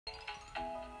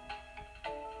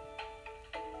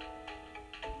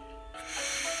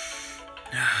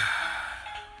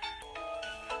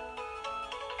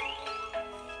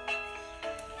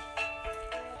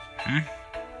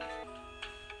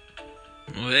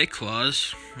Well, hey,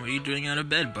 Claus. What are you doing out of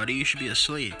bed, buddy? You should be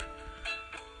asleep.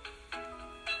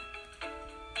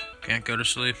 Can't go to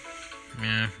sleep?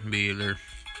 Yeah, me either.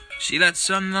 See that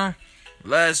sun, though?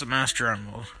 That's the Master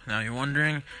Emerald. Now you're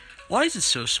wondering, why is it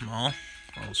so small?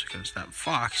 Well, it's because that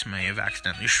fox may have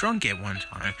accidentally shrunk it one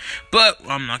time. But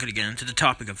I'm not going to get into the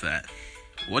topic of that.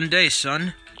 One day,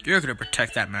 son, you're going to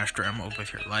protect that Master Emerald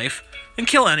with your life and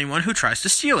kill anyone who tries to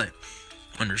steal it.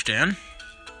 Understand?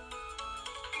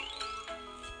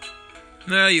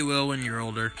 No, you will when you're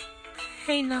older.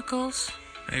 Hey, Knuckles.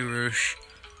 Hey, Roosh.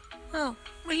 Oh,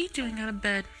 what are you doing out of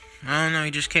bed? Oh, no,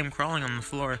 he just came crawling on the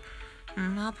floor.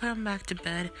 I'll put him back to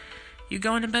bed. You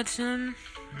going to bed soon?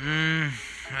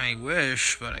 I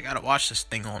wish, but I gotta watch this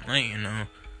thing all night, you know.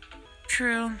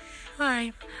 True.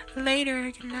 Alright,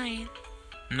 later. Good night.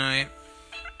 Night.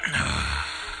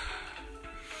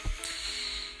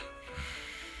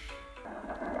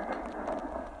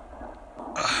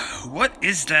 What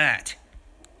is that?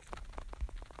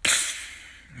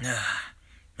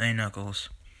 Hey, Knuckles.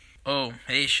 Oh,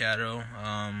 hey, Shadow.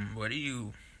 What are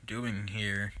you doing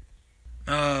here?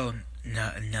 Oh,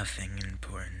 nothing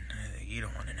important. You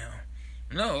don't want to know.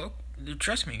 No,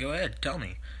 trust me. Go ahead. Tell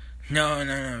me. No,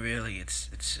 really. It's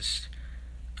just...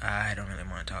 I don't really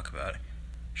want to talk about it.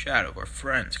 Shadow, we're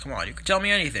friends. Come on, you can tell me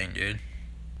anything, dude.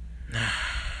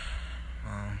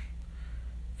 Well,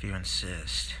 if you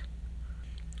insist.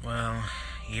 Well,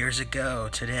 years ago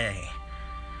today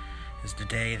is the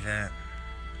day that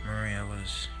Maria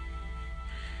was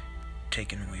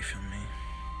taken away from me.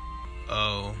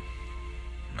 Oh,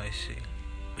 I see.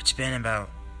 It's been about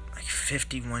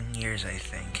 51 years, I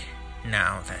think,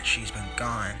 now that she's been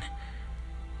gone.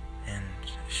 And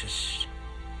it's just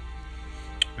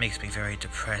makes me very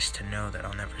depressed to know that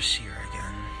I'll never see her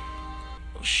again.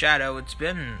 Well, Shadow, it's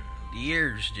been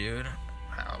years, dude.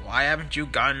 Why haven't you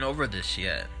gotten over this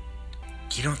yet?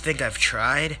 You don't think I've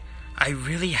tried? I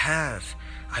really have.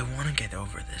 I want to get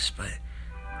over this, but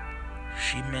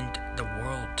she meant the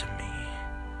world to me.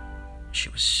 She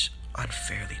was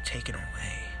unfairly taken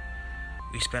away.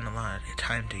 We spent a lot of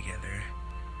time together,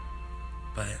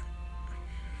 but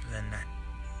then that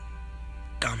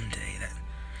dumb day, that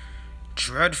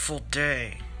dreadful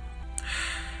day.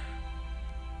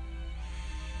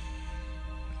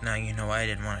 Now you know I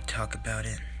didn't want to talk about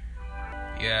it.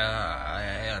 Yeah,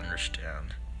 I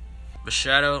understand. But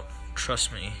Shadow,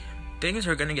 trust me, things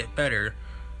are gonna get better.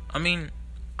 I mean,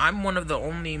 I'm one of the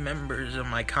only members of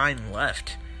my kind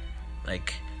left.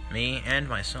 Like, me and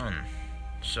my son.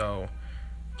 So,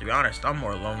 to be honest, I'm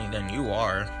more lonely than you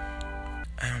are.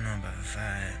 I don't know about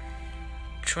that.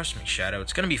 Trust me, Shadow,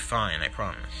 it's gonna be fine, I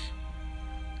promise.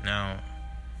 Now,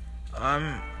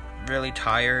 I'm really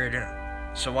tired,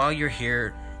 so while you're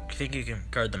here, do you think you can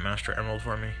guard the Master Emerald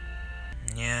for me?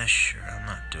 Yeah, sure, I'm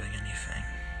not doing anything.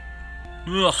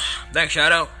 Ugh, thanks,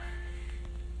 Shadow.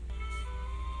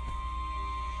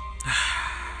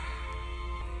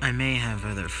 I may have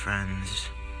other friends,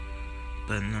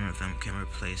 but none of them can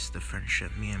replace the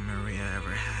friendship me and Maria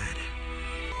ever had.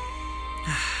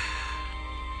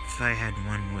 If I had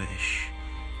one wish,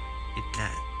 it's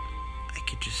that I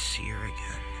could just see her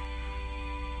again.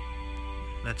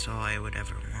 That's all I would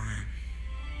ever want.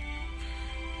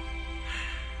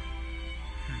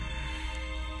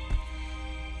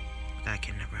 That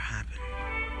can never happen.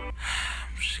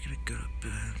 I'm just gonna go to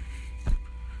bed.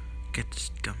 Get this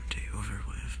dumb day over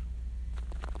with.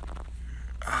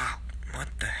 What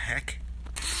the heck?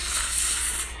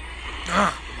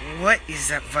 What is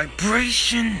that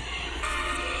vibration?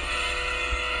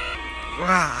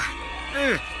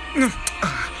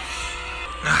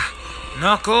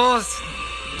 Knuckles,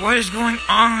 what is going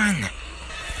on?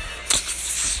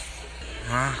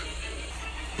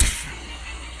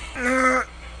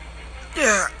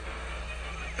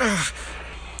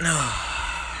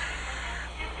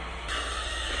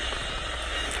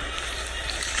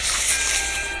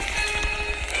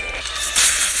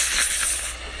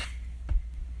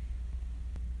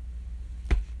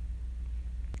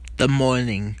 The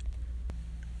morning.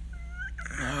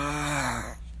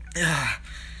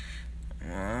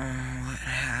 What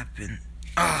happened?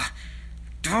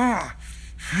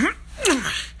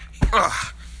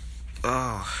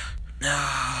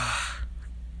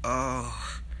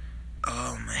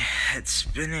 My head's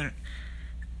spinning.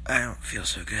 I don't feel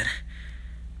so good.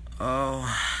 Oh,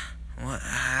 what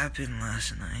happened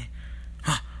last night?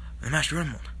 The Master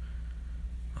Emerald.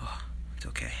 Oh, it's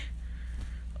okay.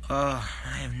 I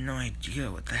have no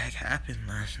idea what the heck happened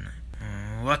last night.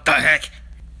 What the heck?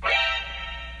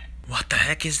 What the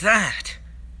heck is that?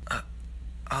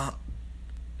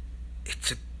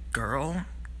 It's a girl?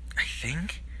 I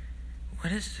think.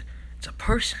 What is it? It's a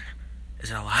person. Is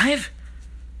it alive?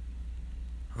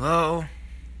 Hello?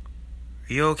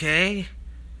 Are you okay?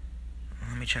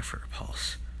 Let me check for a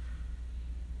pulse.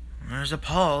 There's a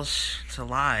pulse. It's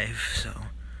alive, so...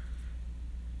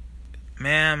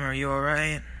 Ma'am, are you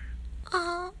alright?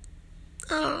 Oh,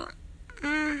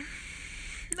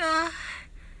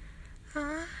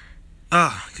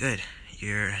 good.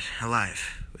 You're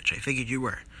alive, which I figured you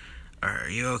were. Are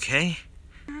you okay?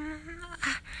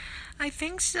 I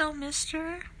think so,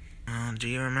 mister. Do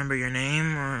you remember your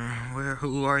name, or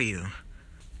who are you?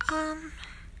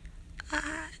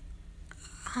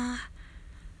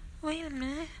 Wait a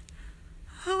minute.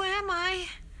 Who am I?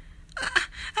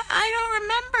 I don't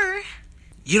remember.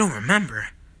 You don't remember?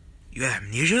 You have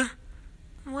amnesia?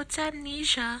 What's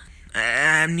amnesia?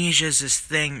 Amnesia is this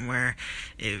thing where,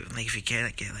 if you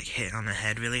get hit on the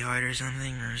head really hard or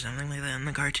something like that in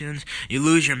the cartoons, you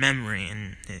lose your memory,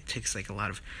 and it takes a lot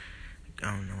of,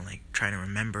 trying to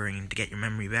remember and to get your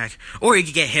memory back, or you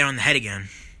could get hit on the head again.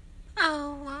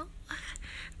 Oh,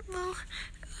 well,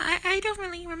 I don't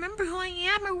really remember who I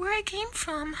am or where I came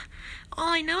from. All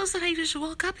I know is that I just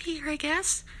woke up here, I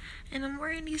guess, and I'm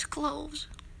wearing these clothes.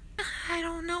 I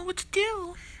don't know what to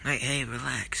do. Hey,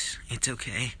 relax. It's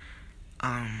okay.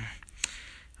 I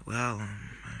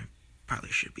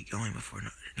probably should be going before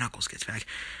Knuckles gets back.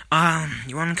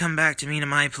 You want to come back to me to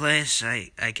my place? I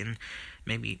can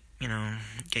maybe,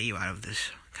 get you out of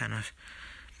this kind of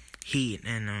heat,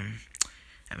 and,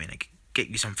 I could get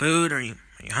you some food. Are you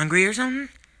hungry or something?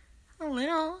 A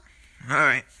little.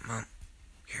 Alright, well,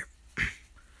 here.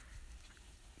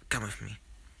 Come with me.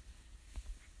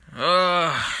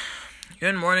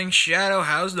 Good morning, Shadow.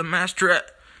 How's the master?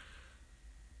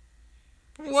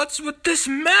 What's with this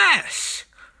mess?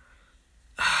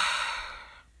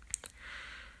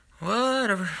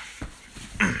 Whatever.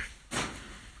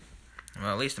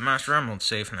 Well, at least the Master Emerald's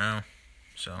safe now.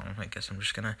 So, I guess I'm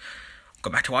just gonna go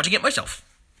back to watching it myself.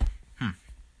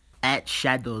 At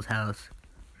Shadow's house.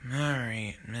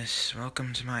 Alright, miss.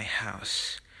 Welcome to my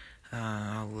house.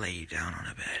 I'll lay you down on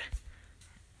a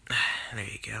bed. There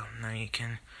you go. Now you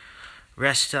can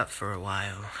rest up for a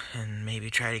while and maybe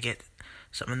try to get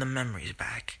some of the memories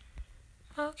back.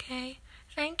 Okay,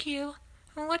 thank you.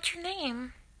 What's your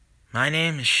name? My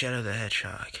name is Shadow the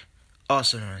Hedgehog,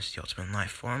 also known as the Ultimate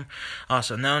Life Form,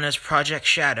 also known as Project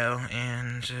Shadow,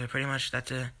 and pretty much that's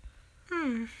it.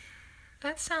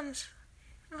 That sounds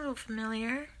a little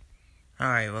familiar.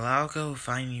 Alright, well, I'll go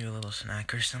find you a little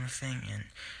snack or something, and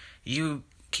you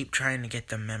keep trying to get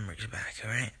the memories back,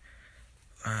 alright?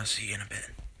 I'll see you in a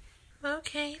bit.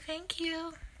 Okay, thank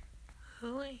you.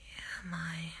 Who am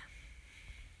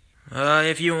I?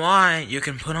 If you want, you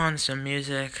can put on some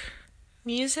music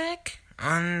Music?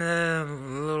 on the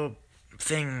little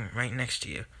thing right next to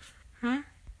you.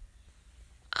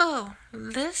 Oh,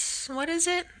 this? What is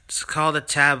it? It's called a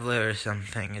tablet or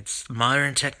something. It's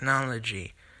modern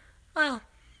technology. Oh.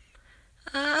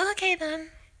 Okay then.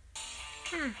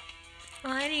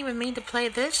 Well, I didn't even mean to play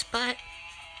this, but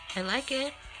I like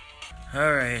it.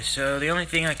 Alright, so the only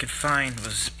thing I could find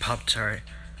was Pop-Tart.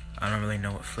 I don't really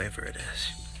know what flavor it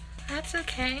is. That's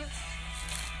okay.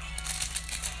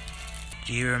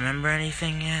 Do you remember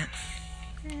anything yet?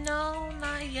 No,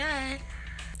 not yet.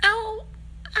 Ow!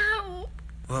 Ow!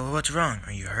 Well, what's wrong?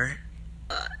 Are you hurt?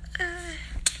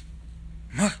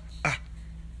 What?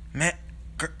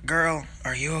 Girl,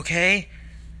 are you okay?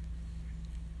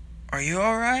 Are you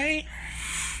alright?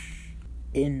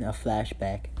 In a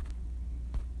flashback.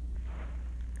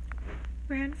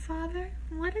 Grandfather,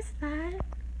 what is that?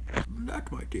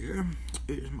 That, my dear,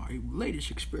 is my latest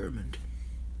experiment.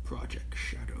 Project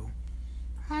Shadow.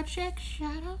 Project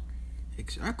Shadow?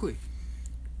 Exactly.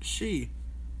 See,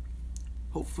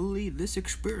 hopefully this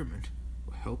experiment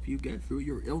will help you get through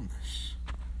your illness.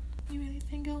 You really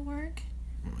think it'll work?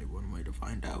 Only one way to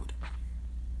find out.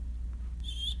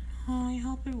 Oh, I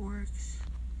hope it works.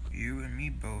 You and me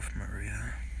both,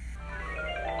 Maria.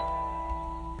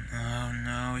 Oh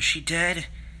no, is she dead?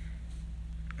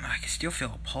 I can still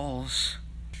feel a pulse.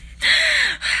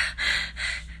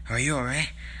 Are you alright?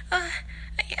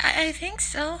 I think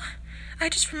so. I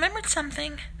just remembered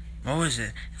something. What was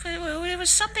it? It was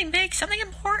something big, something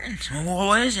important.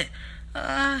 What is it?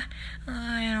 I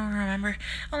don't remember.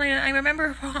 Only I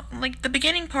remember, the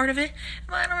beginning part of it.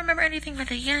 I don't remember anything by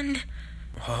the end.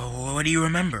 What do you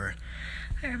remember?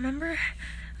 I remember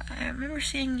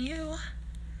seeing you.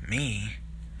 Me?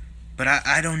 But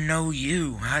I don't know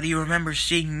you. How do you remember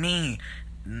seeing me?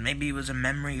 Maybe it was a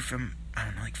memory from,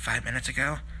 5 minutes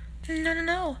ago?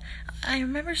 No. I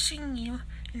remember seeing you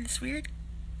in this weird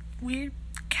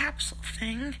capsule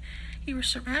thing. you were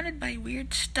surrounded by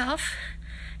weird stuff,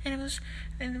 and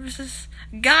there was this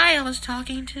guy I was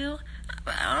talking to.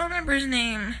 I don't remember his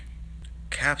name.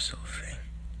 Capsule thing?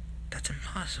 That's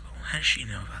impossible. How does she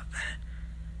know about that?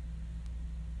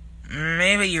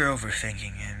 Maybe you're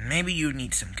overthinking it. Maybe you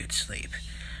need some good sleep.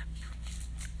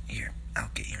 Here,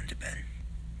 I'll get you into bed.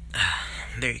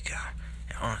 There you go.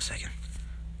 Hold on a second.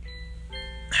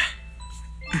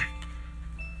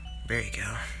 There you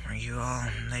go. Are you all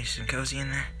nice and cozy in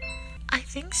there? I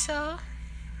think so.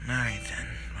 Alright then.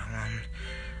 Well,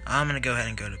 I'm gonna go ahead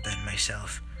and go to bed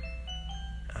myself.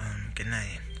 Good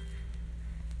night.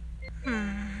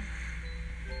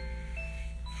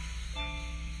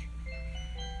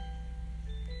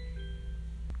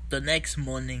 The next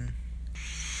morning,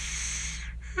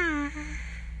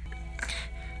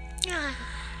 Yeah.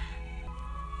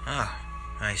 Oh,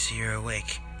 I see you're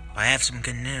awake. I have some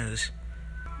good news.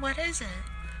 What is it?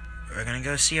 We're gonna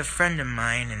go see a friend of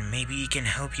mine, and maybe he can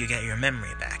help you get your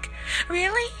memory back.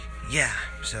 Really? Yeah,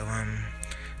 so,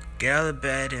 get out of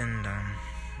bed and,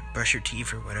 brush your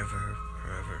teeth or whatever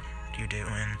you do,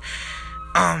 and,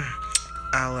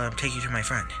 I'll, take you to my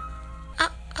friend.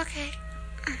 Okay.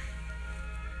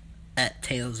 at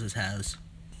Tails' house.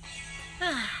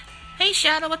 Hey,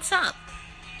 Shadow, what's up?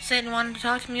 Said you wanted to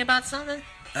talk to me about something?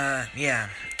 Yeah,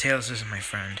 Tails is my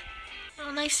friend.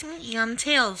 Oh, nice to meet you. I'm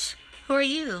Tails. Who are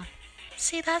you?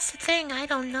 See, that's the thing. I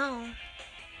don't know.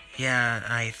 Yeah,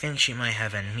 I think she might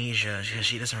have amnesia because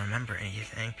she doesn't remember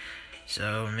anything.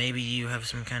 So maybe you have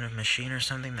some kind of machine or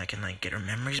something that can, get her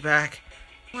memories back?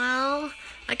 Well,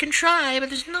 I can try, but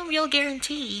there's no real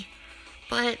guarantee.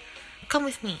 But come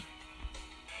with me.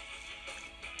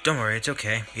 Don't worry, it's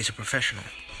okay. He's a professional.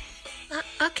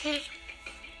 Okay.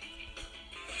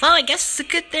 Well, I guess it's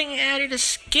a good thing I added a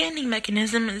scanning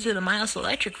mechanism into the Miles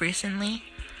Electric recently.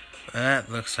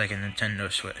 That looks like a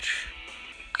Nintendo Switch.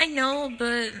 I know,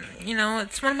 but,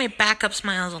 it's one of my backup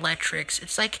Miles Electrics.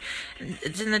 It's a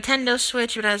Nintendo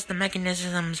Switch, but it has the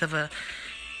mechanisms of a...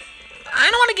 I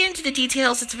don't want to get into the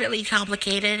details, it's really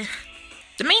complicated.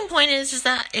 The main point is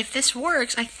that if this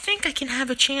works, I think I can have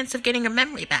a chance of getting her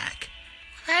memory back.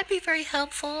 That'd be very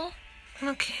helpful.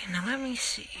 Okay, now let me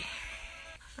see.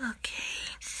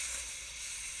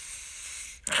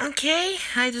 Okay,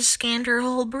 I just scanned her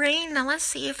whole brain. Now let's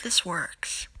see if this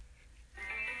works.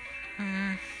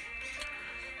 Is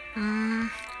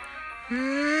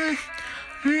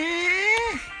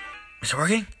it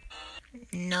working?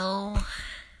 No.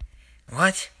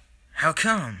 What? How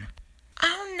come? I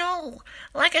don't know.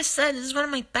 Like I said, this is one of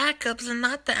my backups and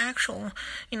not the actual,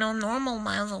 normal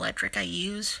Miles Electric I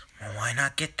use. Well, why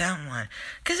not get that one?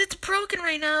 'Cause it's broken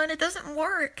right now and it doesn't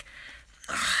work.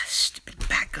 Stupid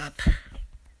backup.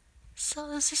 So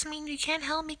does this mean you can't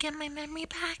help me get my memory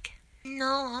back?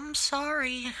 No, I'm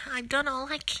sorry. I've done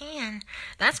all I can.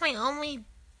 That's my only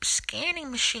scanning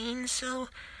machine, so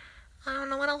I don't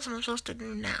know what else I'm supposed to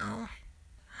do now.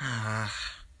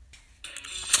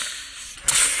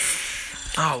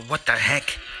 Oh, what the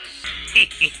heck?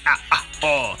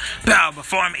 Bow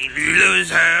before me,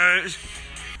 losers!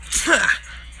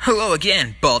 Hello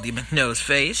again, Baldy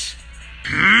McNoseface.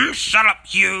 Shut up,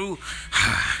 you!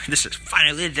 This is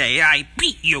finally the day I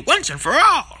beat you once and for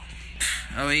all!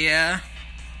 Oh, yeah?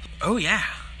 Oh, yeah.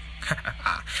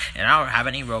 And I don't have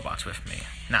any robots with me.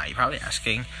 Now, you're probably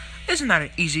asking, isn't that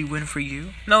an easy win for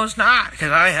you? No, it's not,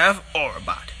 because I have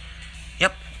Orobot.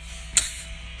 Yep.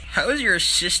 How is your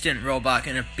assistant robot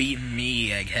gonna beat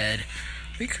me, Egghead?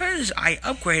 Because I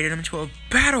upgraded him to a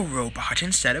battle robot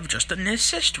instead of just an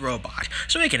assist robot,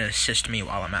 so he can assist me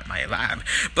while I'm at my lab.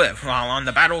 But while on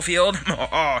the battlefield,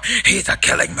 he's a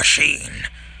killing machine.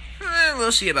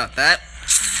 We'll see about that.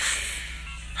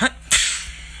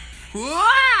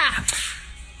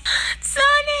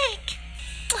 Sonic!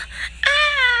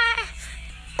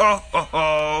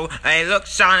 Hey, look,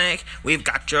 Sonic, we've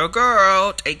got your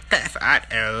girl. Take that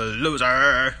fat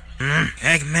loser.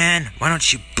 Eggman, why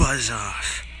don't you buzz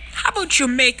off? How about you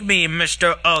make me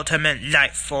Mr. Ultimate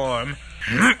Life Form?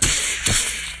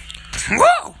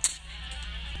 Whoa!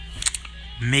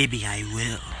 Maybe I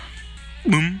will.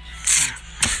 Boom.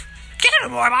 Get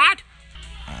him, Warbot!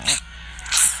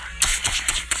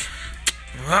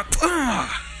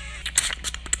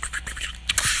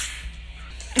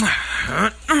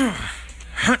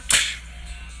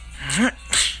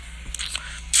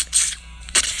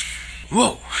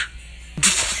 Whoa!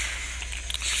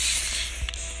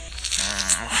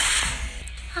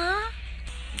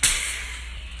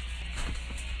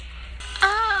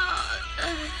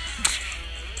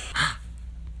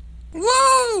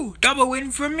 Whoa! double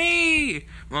win for me.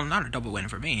 Well, not a double win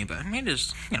for me, but I mean,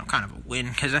 it's, kind of a win,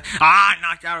 because I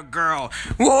knocked out a girl.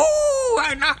 Woo!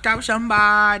 I knocked out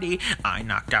somebody.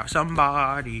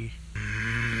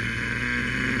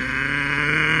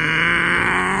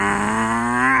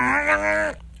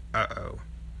 Uh-oh.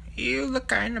 You look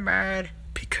kind of bad.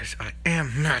 Because I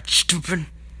am not stupid.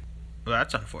 Well,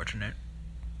 that's unfortunate.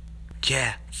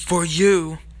 Yeah, for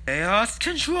you. Chaos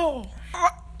control. Oh,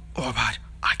 but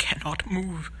I cannot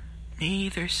move. Me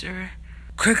either, sir.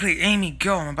 Quickly, Amy,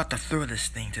 go. I'm about to throw this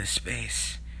thing to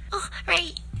space. Oh,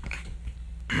 right.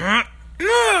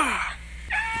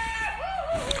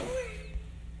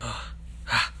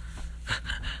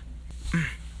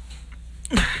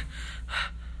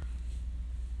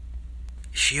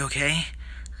 Is she okay?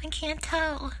 I can't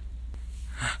tell.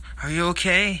 Are you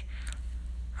okay?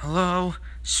 Hello?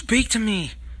 Speak to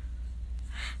me.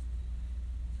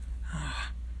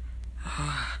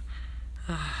 I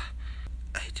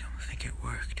don't think it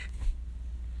worked.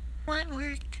 What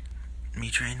worked? Me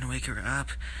trying to wake her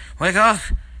up. Wake up!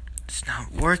 It's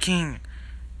not working.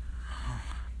 Oh,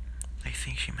 I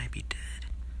think she might be dead.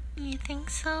 You think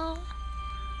so?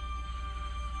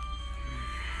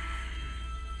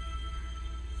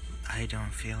 I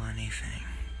don't feel anything.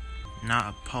 Not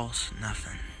a pulse,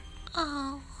 nothing.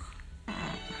 Oh.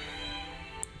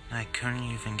 I couldn't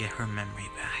even get her memory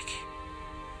back.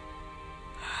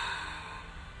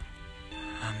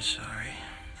 I'm sorry.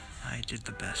 I did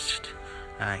the best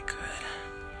I could.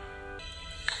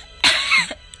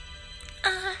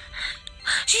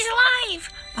 She's alive!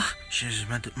 Oh, she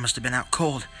must have been out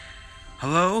cold.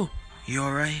 Hello? You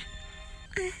alright?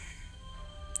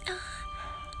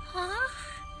 Huh?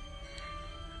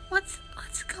 What's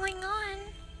going on?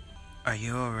 Are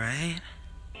you alright?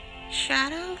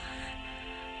 Shadow?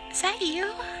 Is that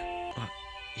you?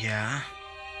 Yeah.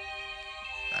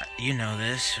 You know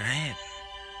this, right?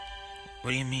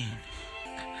 What do you mean?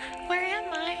 Where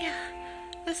am I?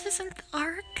 This isn't the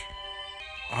Ark.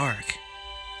 Ark?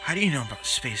 How do you know about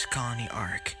Space Colony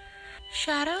Ark?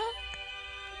 Shadow?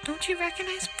 Don't you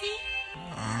recognize me?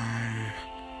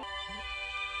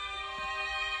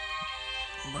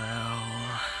 Well...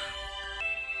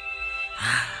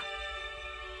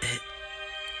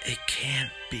 It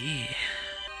can't be.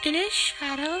 It is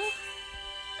Shadow.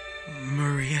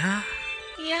 Maria?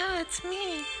 Yeah, it's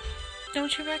me.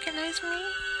 Don't you recognize me?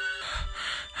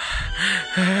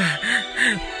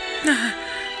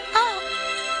 Oh,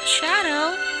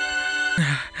 Shadow.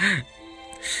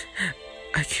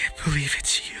 I can't believe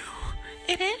it's you.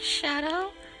 It is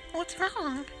Shadow. What's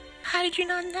wrong? How did you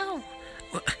not know?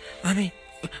 Let me...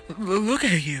 Look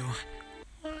at you.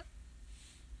 What?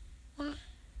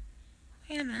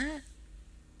 Wait a minute.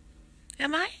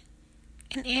 Am I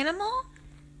an animal?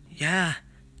 Yeah.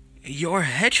 You're a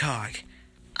hedgehog.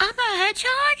 I'm a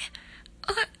hedgehog?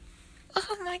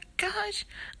 Oh my gosh.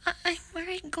 I'm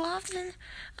wearing gloves and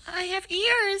I have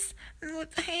ears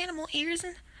with the animal ears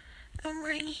and I'm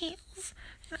wearing heels.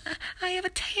 I have a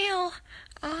tail.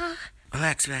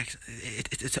 Relax.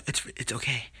 It's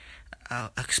okay.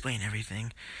 I'll explain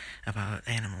everything about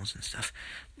animals and stuff.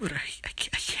 But I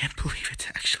can't believe it's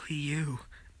actually you.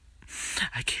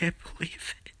 I can't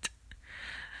believe it.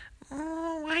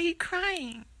 Oh, why are you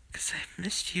crying? Because I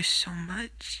missed you so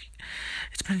much.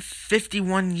 It's been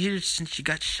 51 years since you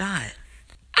got shot.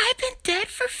 I've been dead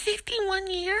for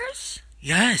 51 years?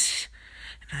 Yes.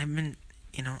 And I've been,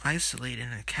 isolated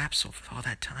in a capsule for all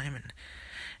that time. And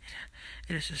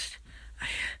it is just...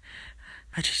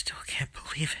 I just still can't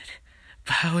believe it.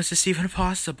 But how is this even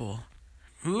possible?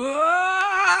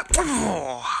 What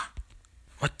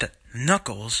the...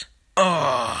 Knuckles?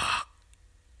 Oh.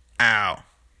 Ow.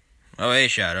 Oh, hey,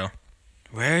 Shadow.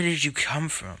 Where did you come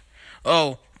from?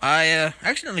 Oh, I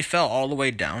accidentally fell all the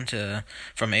way down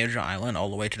from Asia Island all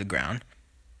the way to the ground.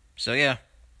 So yeah.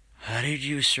 How did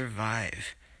you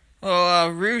survive? Well,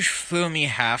 Rouge flew me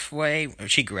halfway.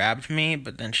 She grabbed me,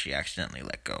 but then she accidentally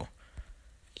let go.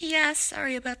 Yeah,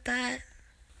 sorry about that.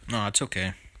 No, it's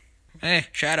okay. Hey,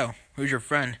 Shadow, who's your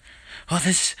friend? Oh,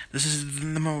 this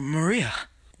is the Maria.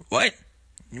 What?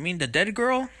 You mean the dead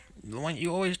girl? The one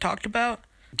you always talked about?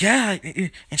 Yeah,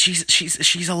 and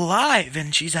she's alive,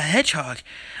 and she's a hedgehog.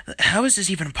 How is this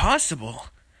even possible?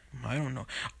 I don't know.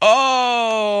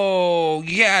 Oh,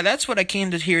 yeah, that's what I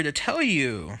came here to tell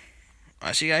you.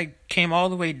 See, I came all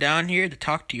the way down here to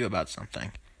talk to you about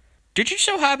something. Did you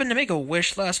so happen to make a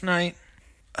wish last night?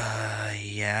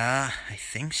 Yeah, I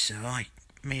think so. I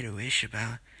made a wish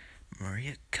about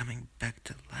Maria coming back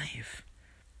to life.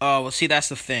 Oh, well, see, that's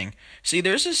the thing. See,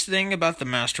 there's this thing about the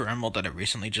Master Emerald that I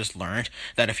recently just learned,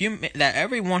 that that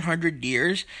every 100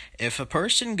 years, if a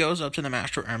person goes up to the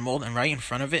Master Emerald and right in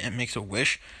front of it and makes a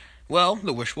wish, well,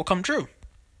 the wish will come true.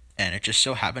 And it just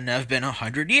so happened to have been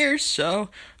 100 years, so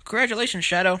congratulations,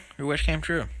 Shadow. Your wish came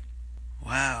true.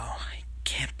 Wow, I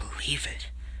can't believe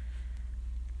it.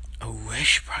 A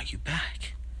wish brought you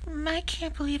back. I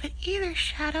can't believe it either,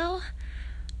 Shadow.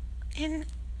 And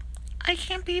I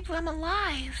can't believe I'm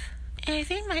alive. And I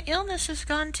think my illness is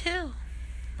gone too.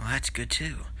 Well, that's good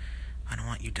too. I don't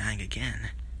want you dying again.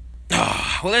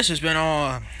 Oh, well, this has been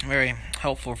all very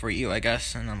helpful for you, I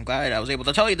guess, and I'm glad I was able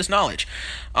to tell you this knowledge.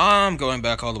 I'm going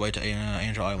back all the way to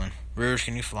Angel Island. Rouge,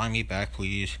 can you fly me back,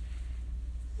 please?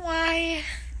 Why?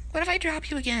 What if I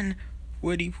drop you again?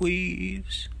 Would you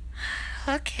please?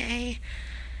 Okay.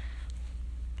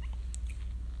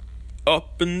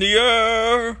 Up in the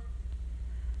air!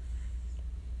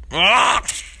 Ah!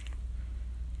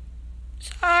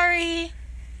 Sorry.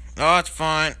 Oh, it's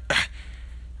fine.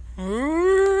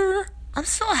 I'm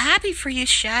so happy for you,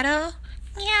 Shadow.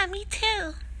 Yeah, me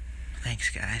too. Thanks,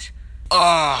 guys.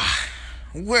 Oh,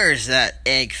 where's that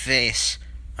egg face?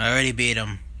 I already beat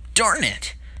him. Darn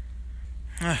it.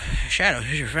 Shadow,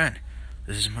 who's your friend?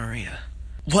 This is Maria.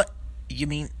 What? You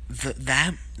mean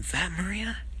that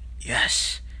Maria?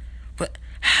 Yes. But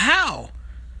how?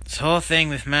 This whole thing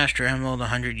with Master Emerald,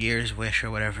 100 years wish or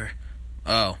whatever.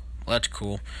 Oh, well, that's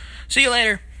cool. See you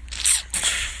later.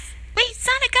 Wait,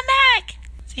 Sonic, come back!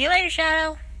 See you later,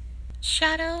 Shadow.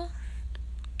 Shadow,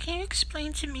 can you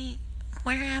explain to me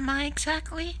where am I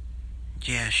exactly?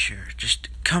 Yeah, sure. Just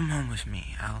come home with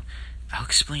me. I'll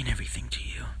explain everything to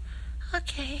you.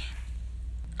 Okay.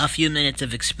 A few minutes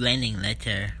of explaining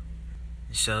later.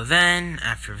 So then,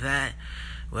 after that,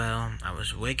 well, I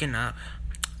was waken up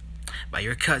by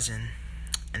your cousin,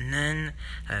 and then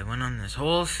I went on this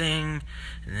whole thing,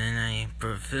 and then I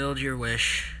fulfilled your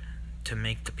wish to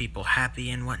make the people happy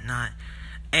and whatnot,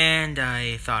 and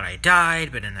I thought I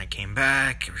died, but then I came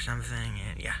back or something,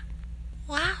 and yeah.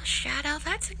 Wow, Shadow,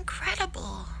 that's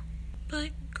incredible.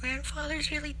 But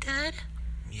grandfather's really dead?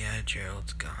 Yeah,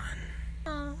 Gerald's gone.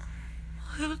 Oh,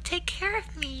 who'll take care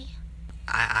of me?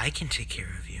 I can take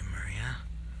care of you, Maria.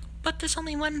 But there's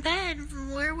only one bed.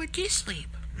 Where would you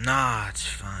sleep? Nah, it's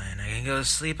fine. I can go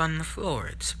sleep on the floor.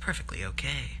 It's perfectly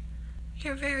okay.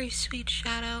 You're very sweet,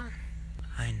 Shadow.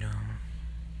 I know.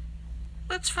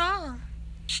 What's wrong?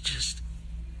 It's just...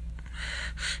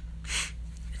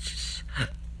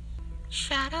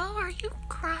 Shadow, are you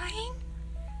crying?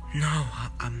 No,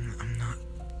 I'm not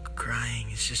crying.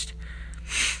 It's just...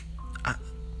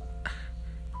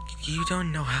 You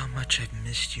don't know how much I've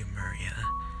missed you, Maria.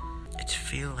 It's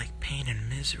feel like pain and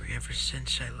misery ever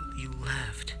since you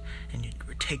left and you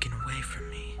were taken away from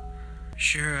me.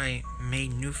 Sure, I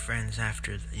made new friends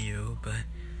after you, but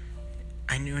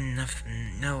I knew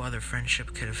no other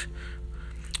friendship could have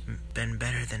been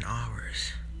better than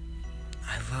ours.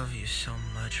 I love you so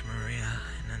much, Maria,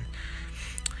 and then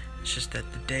it's just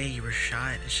that the day you were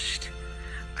shot, it's just,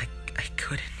 I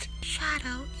couldn't.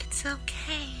 Shadow, it's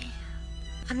okay.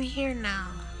 I'm here now,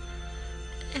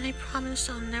 and I promise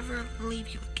I'll never leave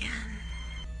you again.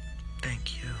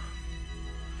 Thank you.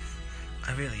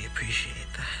 I really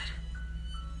appreciate that.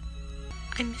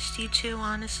 I missed you too,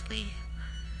 honestly.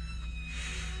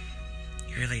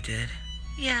 You really did?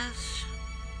 Yes.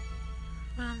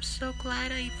 But I'm so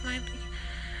glad I finally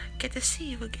get to see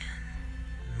you again.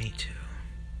 Me too.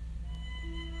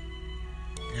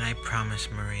 And I promise,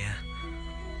 Maria,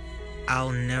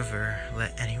 I'll never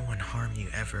let anyone harm you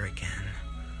ever again.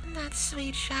 That's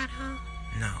sweet, Shadow.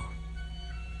 No,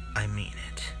 I mean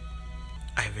it.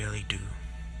 I really do.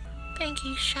 Thank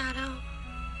you, Shadow.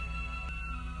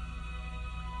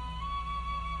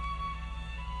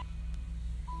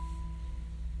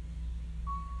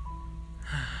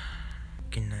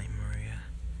 Good night, Maria.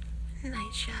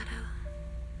 Night, Shadow.